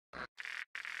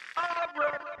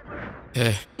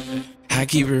Yeah. I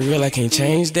keep it real, I can't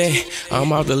change that.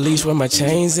 I'm off the leash where my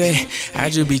chains at. I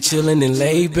just be chillin' and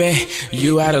laid back.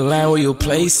 You out of line where your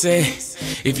place at.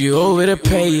 If you over to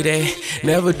pay that,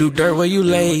 never do dirt where you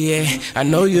lay at. I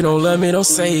know you don't love me, don't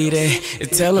say that.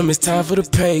 And tell them it's time for the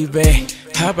payback.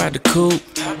 Hop out the coupe,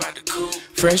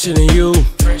 fresher than you.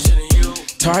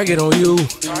 Target on you.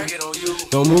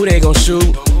 Don't move, they gon'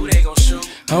 shoot.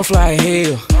 I'm fly as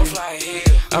hell.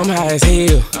 I'm high as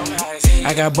hell.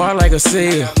 I got bar like a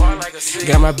seal.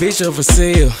 Got my bitch up for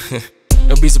sale.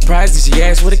 Don't be surprised if she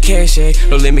asks where the cash at.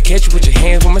 Don't let me catch you with your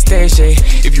hands where my stash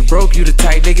at. If you broke, you the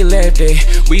type they get laughed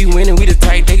at. We winning, we the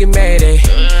type they get mad at.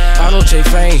 I don't chase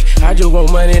fame, I just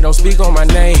want money, don't speak on my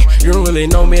name. You don't really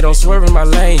know me, don't swerve in my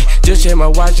lane. Just check my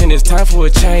watch and it's time for a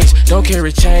change. Don't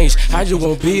carry change, I just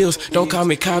want bills. Don't call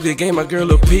me copy, gave my girl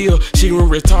a pill. She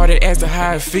went retarded, asked her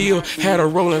how I feel. Had her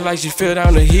rolling like she fell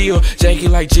down the hill. Janky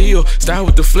like Jill, start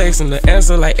with the flex and the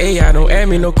answer like AI. Don't ask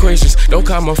me no questions, don't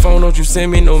call my phone, don't you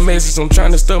send me no message. I'm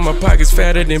trying to stuff my pockets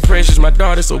fatter than precious. My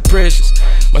daughter's so precious,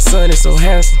 my son is so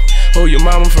handsome. Hold your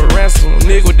mama for ransom,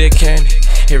 nigga with that candy.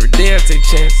 Every day I take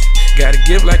chances, gotta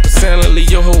give like a Santa, leave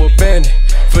your hoe abandoned.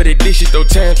 For that dish, she throw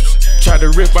tantrums. Try to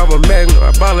rip off a magnum,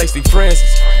 I ball like Steve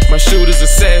Francis. My shooter's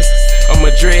assassins, I'm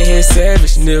a dreadhead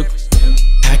savage, nigga.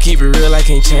 I keep it real, I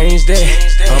can't change that.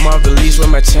 I'm off the leash where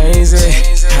my chains at.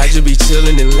 I just be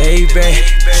chillin' and laid back.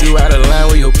 You out of line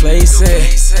where your place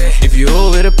at. If you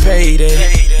over to pay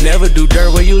that, never do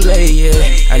dirt where you lay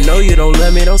at. I know you don't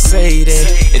love me, don't say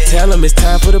that. And tell them it's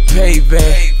time for the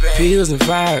payback. Pills and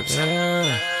vibes,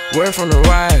 word from the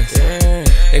wise.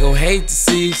 They gon' hate to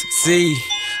see you succeed.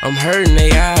 I'm hurting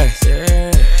they eyes.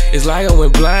 It's like I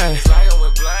went blind,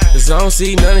 cause I don't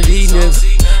see none of these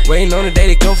niggas. Waiting on the day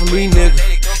they come for me,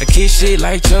 nigga. I kiss shit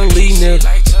like Chung Lee,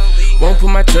 nigga. Won't put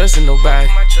my trust in nobody.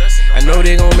 I know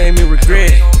they gon' make me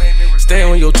regret it. Stay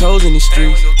on your toes in these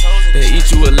streets. They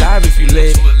eat you alive if you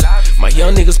let it. My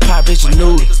young niggas pop at your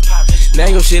noodles. Now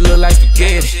your shit look like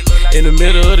spaghetti. In the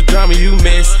middle of the drama, you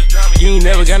messy. You ain't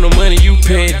never got no money, you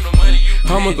petty.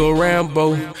 I'ma go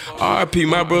Rambo, RP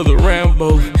my brother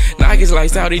Rambo. Knockers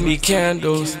lights out, they need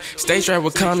candles. Stay strapped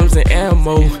with condoms and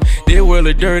ammo. This world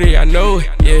is dirty, I know it,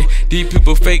 yeah. These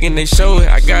people faking, they show it.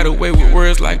 I got away with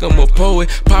words like I'm a poet.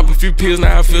 Pop a few pills,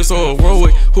 now I feel so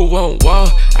heroic. Who won't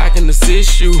walk? I can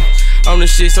assist you. I'm the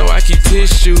shit, so I keep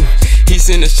tissue. He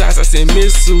send the shots, I send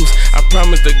missiles. I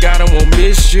promise to God I won't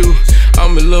miss you.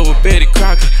 I'm in love with Betty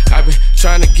Crocker. I been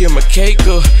trying to get my cake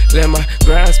up. Let my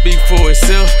grind speak for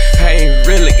itself. I ain't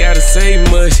really gotta say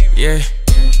much, yeah.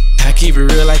 I keep it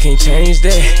real, I can't change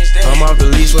that. I'm off the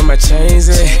leash where my chains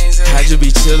at. I just be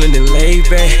chillin' and laid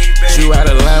back. You out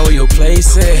of line where your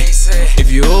place at.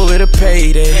 If you over to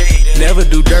pay that, never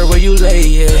do dirt where you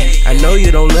lay at. I know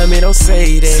you don't love me, don't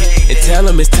say that. And tell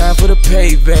them it's time for the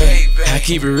payback. I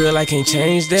keep it real, I can't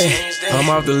change that. I'm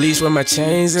off the leash where my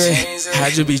chains at. I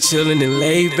just be chillin' and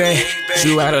laid back.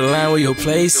 You out of line where your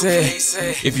place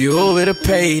at. If you over to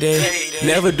pay that,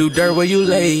 never do dirt where you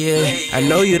lay at. I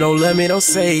know you don't love me, don't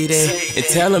say that. And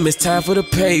tell them it's time for the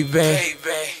payback.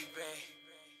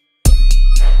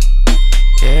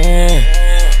 Yeah,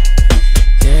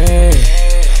 yeah.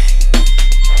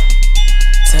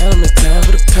 Tell them it's time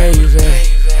for the payback.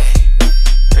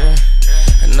 Yeah.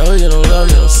 I know you don't love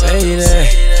me, don't say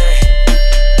that.